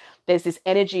 There's this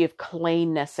energy of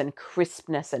cleanness and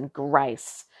crispness and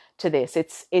grace to this.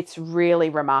 It's really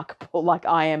remarkable. Like,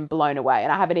 I am blown away,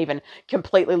 and I haven't even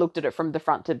completely looked at it from the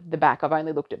front to the back. I've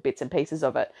only looked at bits and pieces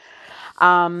of it.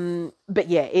 But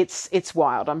yeah, it's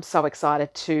wild. I'm so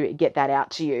excited to get that out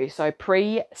to you. So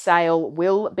pre-sale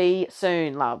will be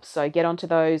soon, love. So get onto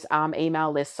those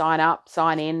email lists, sign up,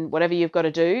 sign in, whatever you've got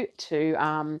to do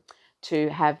to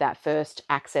have that first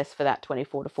access for that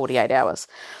 24 to 48 hours,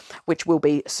 which will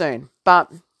be soon.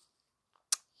 But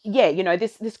yeah,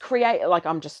 this create, like,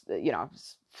 I'm just,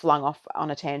 flung off on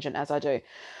a tangent as I do.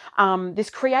 This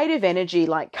creative energy,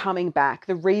 like, coming back,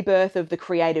 the rebirth of the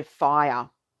creative fire.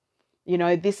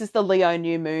 This is the Leo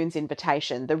new moon's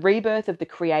invitation, the rebirth of the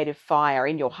creative fire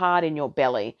in your heart, in your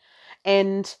belly.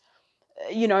 And,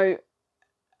 I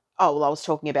was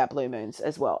talking about blue moons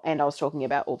as well. And I was talking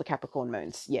about all the Capricorn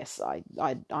moons. Yes,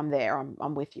 I'm there.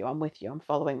 I'm with you. I'm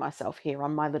following myself here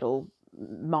on my little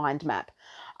mind map.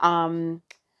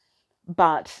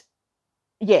 But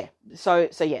yeah, so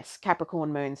yes,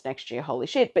 Capricorn moons next year, holy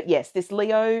shit. But yes, this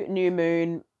Leo new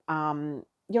moon,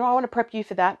 I want to prep you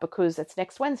for that because it's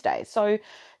next Wednesday. So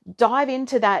dive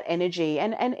into that energy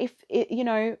and if it,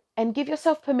 and give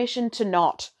yourself permission to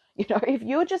not, if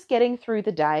you're just getting through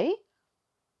the day,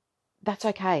 that's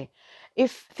okay.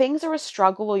 If things are a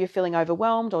struggle or you're feeling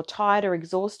overwhelmed or tired or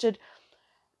exhausted,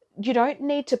 you don't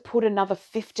need to put another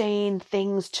 15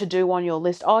 things to do on your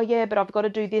list. Oh yeah, but I've got to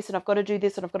do this and I've got to do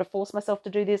this and I've got to force myself to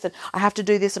do this and I have to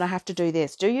do this and I have to do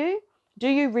this. Do you? Do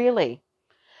you really?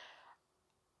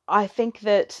 I think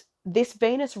that this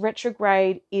Venus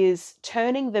retrograde is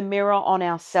turning the mirror on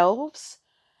ourselves.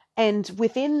 And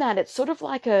within that, it's sort of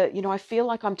like I feel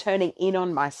like I'm turning in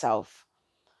on myself.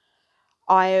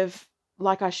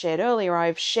 Like I shared earlier,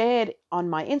 I've shared on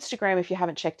my Instagram, if you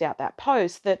haven't checked out that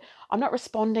post, that I'm not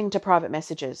responding to private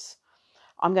messages.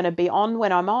 I'm going to be on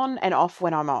when I'm on and off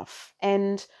when I'm off.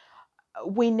 And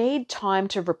we need time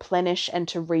to replenish and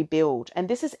to rebuild. And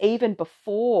this is even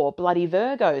before bloody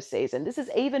Virgo season. This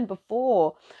is even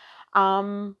before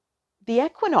the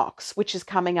equinox, which is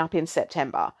coming up in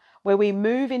September, where we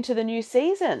move into the new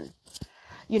season.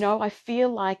 I feel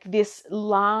like this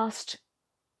last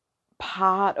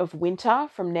part of winter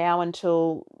from now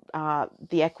until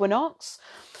the equinox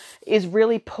is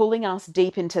really pulling us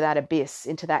deep into that abyss,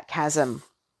 into that chasm,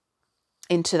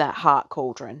 into that heart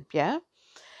cauldron,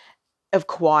 of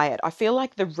quiet. I feel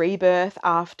like the rebirth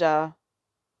after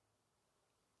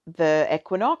the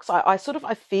equinox, I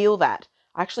feel that.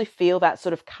 I actually feel that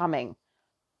sort of coming.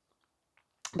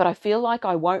 But I feel like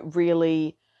I won't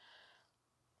really,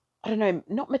 I don't know,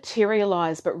 not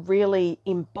materialize, but really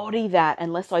embody that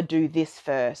unless I do this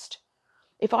first.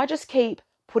 If I just keep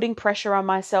putting pressure on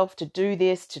myself to do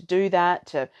this, to do that,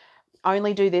 to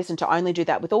only do this and to only do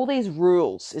that with all these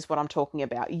rules is what I'm talking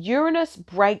about. Uranus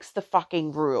breaks the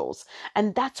fucking rules.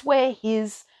 And that's where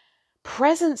his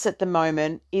presence at the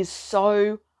moment is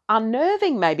so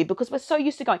unnerving, maybe because we're so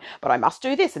used to going, but I must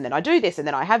do this and then I do this and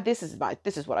then I have this is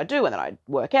what I do and then I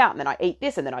work out and then I eat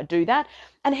this and then I do that.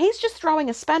 And he's just throwing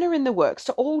a spanner in the works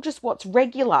to all just what's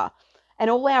regular and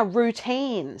all our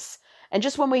routines. And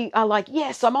just when we are like,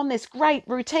 yes, I'm on this great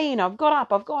routine, I've got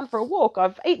up, I've gone for a walk,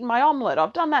 I've eaten my omelette,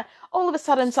 I've done that, all of a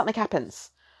sudden something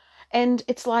happens. And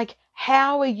it's like,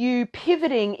 how are you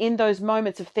pivoting in those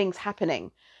moments of things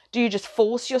happening? Do you just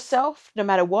force yourself no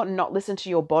matter what and not listen to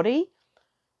your body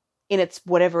in its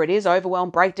whatever it is,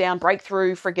 overwhelm, breakdown,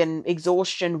 breakthrough, friggin'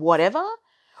 exhaustion, whatever?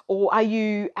 Or are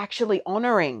you actually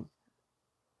honoring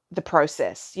the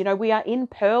process? We are in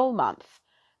Pearl month,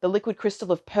 the liquid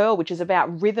crystal of pearl, which is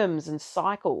about rhythms and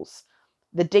cycles,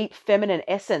 the deep feminine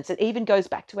essence. It even goes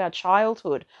back to our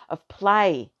childhood of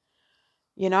play.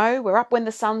 We're up when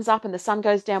the sun's up and the sun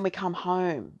goes down, we come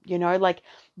home. Like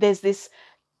there's this,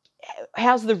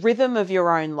 how's the rhythm of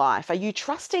your own life? Are you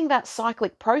trusting that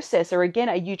cyclic process, or again,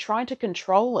 are you trying to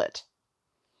control it?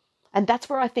 And that's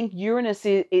where I think Uranus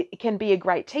it can be a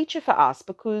great teacher for us,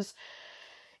 because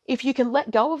if you can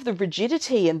let go of the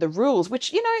rigidity and the rules,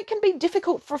 which, it can be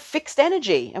difficult for fixed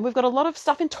energy. And we've got a lot of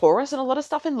stuff in Taurus and a lot of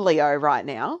stuff in Leo right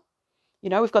now.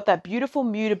 We've got that beautiful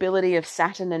mutability of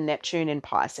Saturn and Neptune in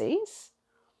Pisces.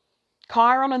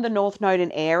 Chiron and the North Node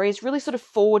in Aries, really sort of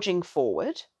forging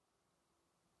forward.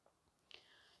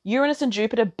 Uranus and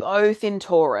Jupiter both in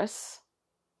Taurus.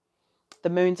 The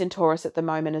moon's in Taurus at the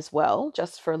moment as well,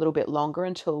 just for a little bit longer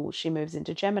until she moves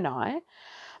into Gemini.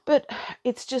 But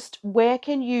it's just, where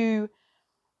can you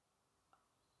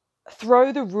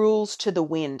throw the rules to the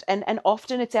wind? And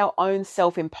often it's our own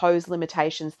self-imposed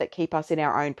limitations that keep us in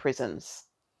our own prisons.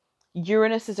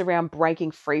 Uranus is around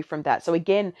breaking free from that. So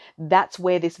again, that's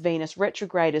where this Venus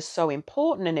retrograde is so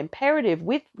important and imperative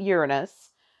with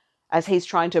Uranus, as he's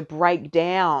trying to break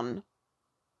down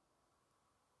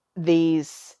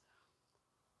these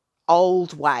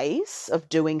old ways of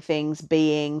doing things,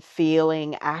 being,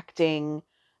 feeling, acting,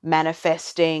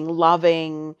 manifesting,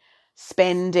 loving,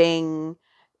 spending,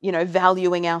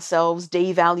 valuing ourselves,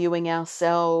 devaluing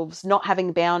ourselves, not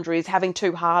having boundaries, having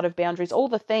too hard of boundaries, all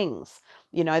the things.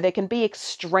 There can be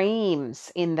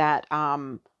extremes in that,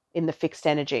 in the fixed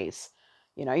energies.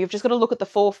 You've just got to look at the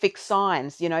 4 fixed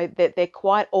signs, that they're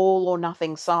quite all or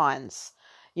nothing signs,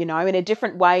 in a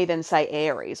different way than, say,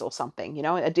 Aries or something, in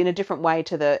a different way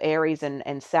to the Aries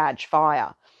and Sag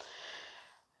fire,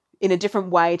 in a different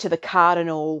way to the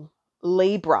cardinal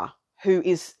Libra, who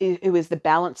is the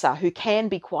balancer, who can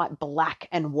be quite black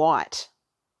and white.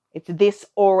 It's this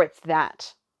or it's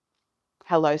that.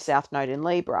 Hello, South Node in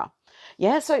Libra.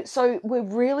 Yeah, so we're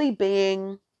really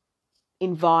being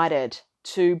invited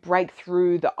to break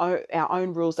through our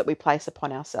own rules that we place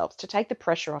upon ourselves, to take the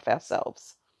pressure off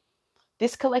ourselves.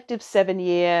 This collective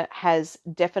 7-year has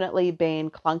definitely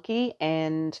been clunky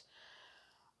and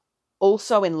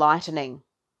also enlightening.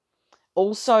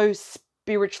 also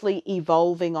spiritually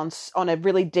evolving on a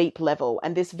really deep level.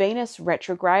 And this Venus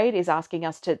retrograde is asking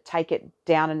us to take it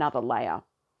down another layer.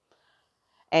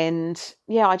 And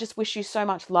yeah, I just wish you so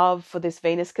much love for this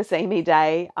Venus Kasimi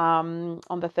day on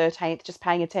the 13th, just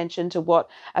paying attention to what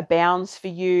abounds for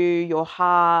you, your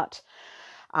heart,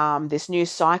 this new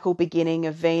cycle beginning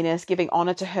of Venus, giving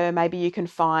honor to her. Maybe you can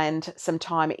find some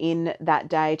time in that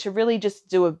day to really just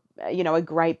do a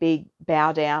great big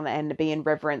bow down and be in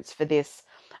reverence for this,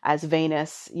 as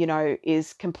Venus,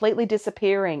 is completely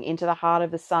disappearing into the heart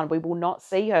of the sun. We will not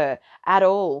see her at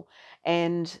all.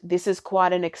 And this is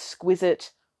quite an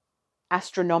exquisite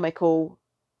astronomical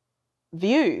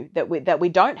view that we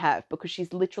don't have, because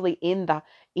she's literally in the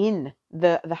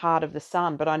heart of the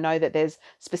sun. But I know that there's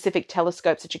specific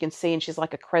telescopes that you can see, and she's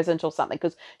like a crescent or something,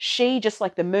 because she, just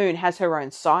like the moon, has her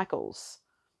own cycles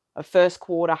of first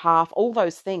quarter, half, all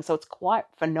those things. So it's quite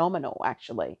phenomenal,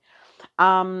 actually.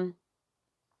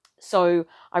 So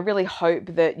I really hope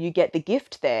that you get the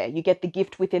gift there. You get the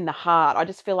gift within the heart. I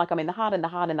just feel like I'm in the heart, in the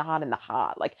heart, in the heart, in the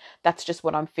heart. Like, that's just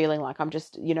what I'm feeling like. I'm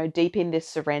just, deep in this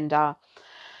surrender.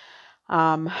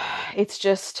 It's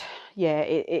just,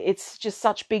 it's just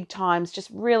such big times.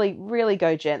 Just really, really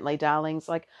go gently, darlings.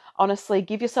 Like, honestly,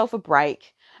 give yourself a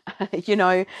break.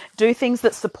 Do things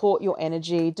that support your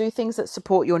energy, do things that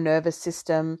support your nervous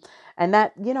system. And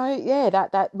that,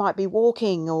 that might be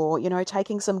walking, or,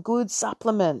 taking some good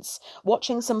supplements,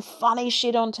 watching some funny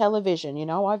shit on television.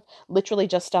 I've literally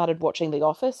just started watching The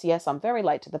Office. Yes, I'm very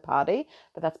late to the party,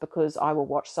 but that's because I will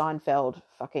watch Seinfeld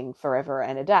fucking forever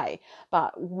and a day.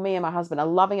 But me and my husband are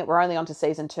loving it. We're only on to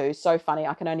season 2. So funny.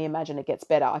 I can only imagine it gets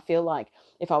better. I feel like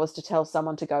if I was to tell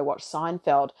someone to go watch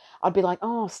Seinfeld, I'd be like,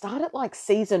 oh, start at like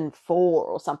season 4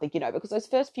 or something, because those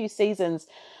first few seasons,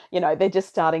 they're just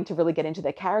starting to really get into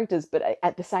their characters. But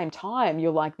at the same time,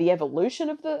 you're like, the evolution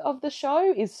of the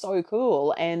show is so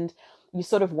cool, and you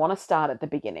sort of want to start at the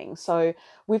beginning. So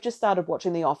we've just started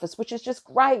watching The Office, which is just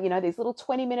great. These little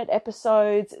 20-minute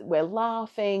episodes, we're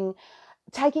laughing,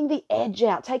 taking the edge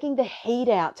out, taking the heat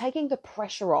out, taking the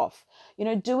pressure off,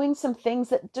 doing some things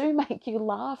that do make you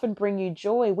laugh and bring you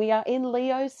joy. We are in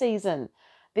Leo season.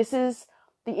 This is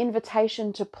the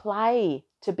invitation to play,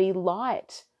 to be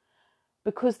light,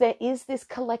 because there is this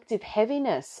collective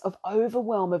heaviness of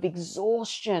overwhelm, of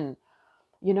exhaustion,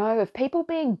 of people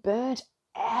being burnt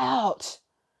out.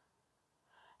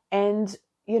 And,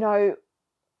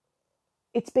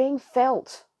 it's being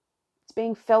felt. It's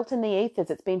being felt in the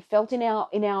ethers. It's being felt in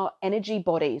our energy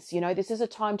bodies. This is a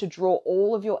time to draw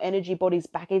all of your energy bodies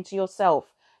back into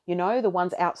yourself. The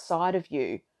ones outside of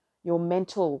you, your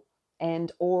mental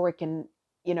and auric and,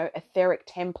 etheric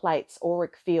templates,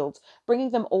 auric fields, bringing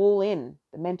them all in,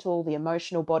 the mental, the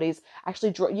emotional bodies,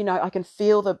 actually draw, I can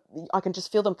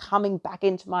just feel them coming back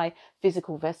into my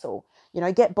physical vessel.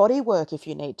 Get body work if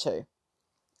you need to.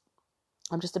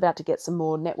 I'm just about to get some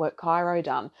more network chiro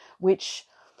done, which,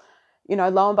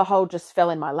 lo and behold, just fell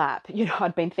in my lap.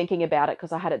 I'd been thinking about it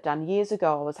because I had it done years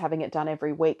ago. I was having it done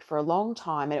every week for a long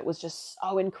time, and it was just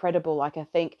so incredible. Like, I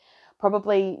think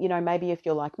probably, maybe if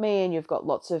you're like me and you've got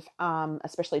lots of,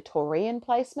 especially Taurian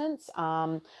placements,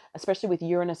 especially with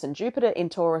Uranus and Jupiter in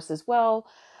Taurus as well,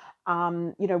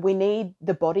 we need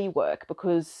the body work,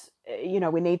 because,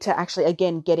 we need to actually,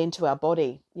 again, get into our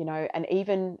body, and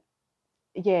even,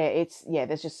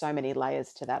 there's just so many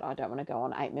layers to that. I don't want to go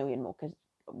on 8 million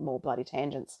more bloody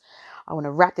tangents. I want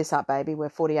to wrap this up, baby. We're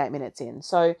 48 minutes in.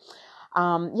 So,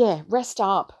 rest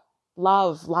up,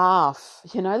 love, laugh,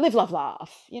 live, love,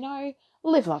 laugh,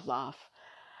 live, love, laugh.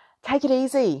 Take it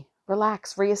easy,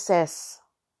 relax, reassess.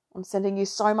 I'm sending you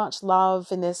so much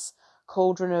love in this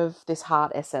cauldron of this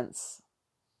heart essence,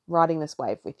 riding this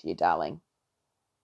wave with you, darling.